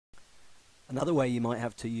Another way you might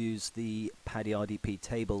have to use the PADI RDP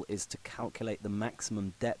table is to calculate the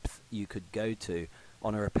maximum depth you could go to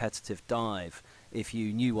on a repetitive dive if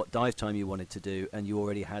you knew what dive time you wanted to do and you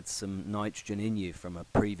already had some nitrogen in you from a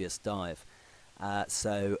previous dive.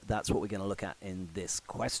 So that's what we're going to look at in this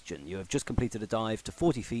question. You have just completed a dive to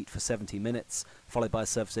 40 feet for 70 minutes, followed by a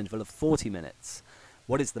surface interval of 40 minutes.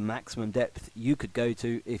 What is the maximum depth you could go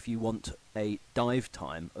to if you want a dive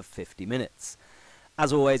time of 50 minutes?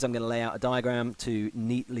 As always, I'm going to lay out a diagram to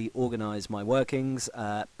neatly organize my workings.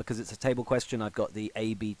 Because it's a table question, I've got the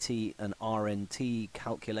ABT and RNT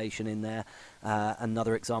calculation in there.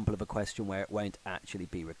 Another example of a question where it won't actually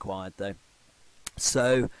be required though.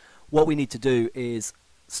 So what we need to do is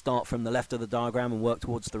start from the left of the diagram and work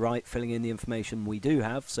towards the right, filling in the information we do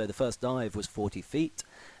have. So the first dive was 40 feet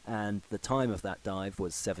and the time of that dive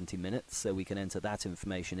was 70 minutes, so we can enter that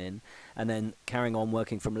information in. And then carrying on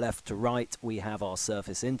working from left to right, we have our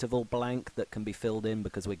surface interval blank that can be filled in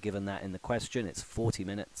because we're given that in the question. It's 40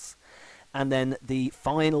 minutes. And then the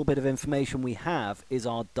final bit of information we have is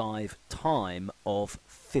our dive time of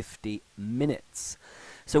 50 minutes.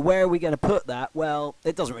 So where are we going to put that? Well,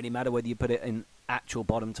 it doesn't really matter whether you put it in actual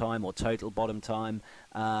bottom time or total bottom time.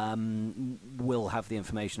 We'll have the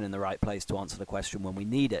information in the right place to answer the question when we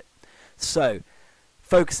need it. So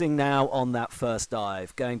focusing now on that first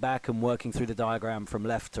dive, going back and working through the diagram from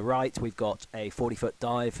left to right, we've got a 40-foot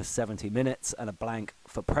dive for 70 minutes and a blank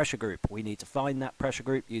for pressure group. We need to find that pressure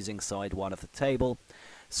group using side 1 of the table.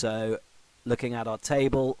 So looking at our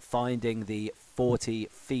table, finding the 40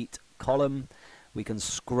 feet column, we can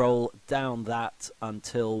scroll down that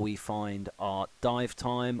until we find our dive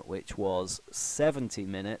time, which was 70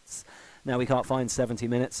 minutes. Now we can't find 70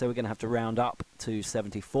 minutes, so we're going to have to round up to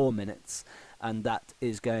 74 minutes, and that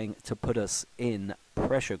is going to put us in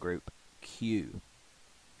pressure group Q.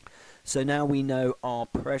 So now we know our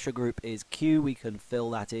pressure group is Q, we can fill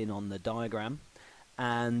that in on the diagram,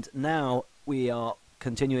 and now we are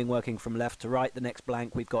continuing working from left to right. The next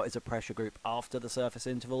blank we've got is a pressure group after the surface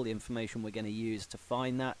interval. The information we're going to use to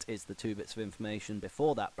find that is the 2 bits of information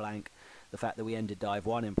before that blank, the fact that we ended dive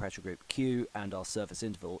 1 in pressure group Q and our surface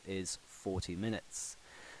interval is 40 minutes.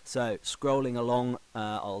 So scrolling along,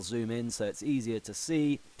 I'll zoom in so it's easier to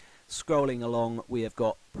see. Scrolling along, we have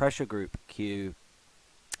got pressure group Q.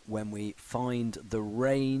 When we find the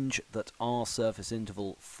range that our surface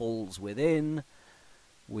interval falls within,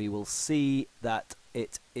 we will see that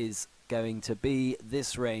it is going to be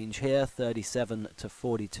this range here, 37 to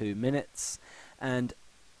 42 minutes, and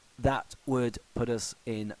that would put us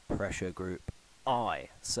in pressure group I.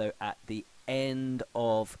 So at the end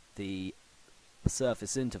of the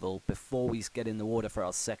surface interval, before we get in the water for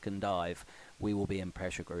our second dive, we will be in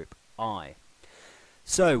pressure group I.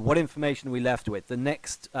 So what information are we left with? The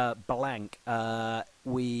next blank,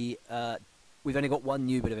 we've only got one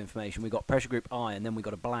new bit of information. We've got pressure group I and then we've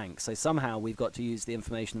got a blank. So somehow we've got to use the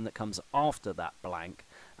information that comes after that blank,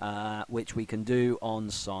 which we can do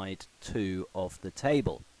on side 2 of the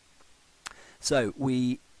table. So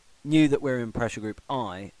we knew that we're in pressure group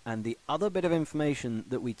I, and the other bit of information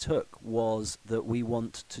that we took was that we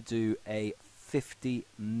want to do a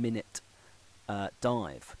 50-minute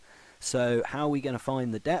dive. So how are we going to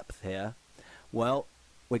find the depth here? Well,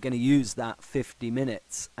 we're going to use that 50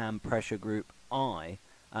 minutes and pressure group I,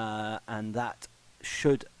 and that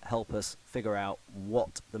should help us figure out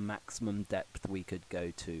what the maximum depth we could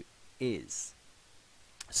go to is.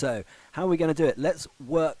 So how are we going to do it? Let's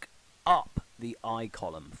work up the I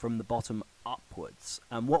column from the bottom upwards,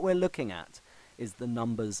 and what we're looking at is the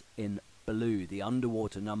numbers in blue, the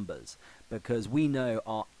underwater numbers, because we know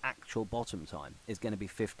our actual bottom time is going to be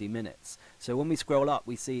 50 minutes. So when we scroll up,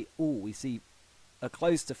 we see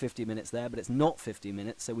close to 50 minutes there, but it's not 50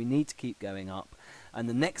 minutes, so we need to keep going up. And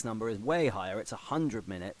the next number is way higher, it's 100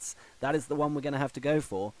 minutes. That is the one we're going to have to go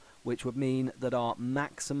for, which would mean that our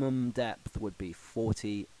maximum depth would be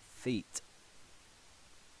 40 feet.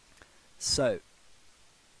 So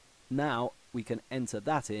now we can enter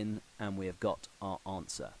that in and we have got our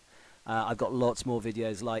answer. I've got lots more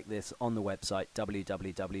videos like this on the website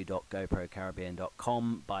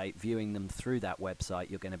www.goprocaribbean.com. By viewing them through that website,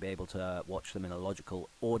 you're going to be able to watch them in a logical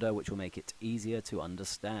order, which will make it easier to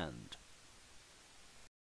understand.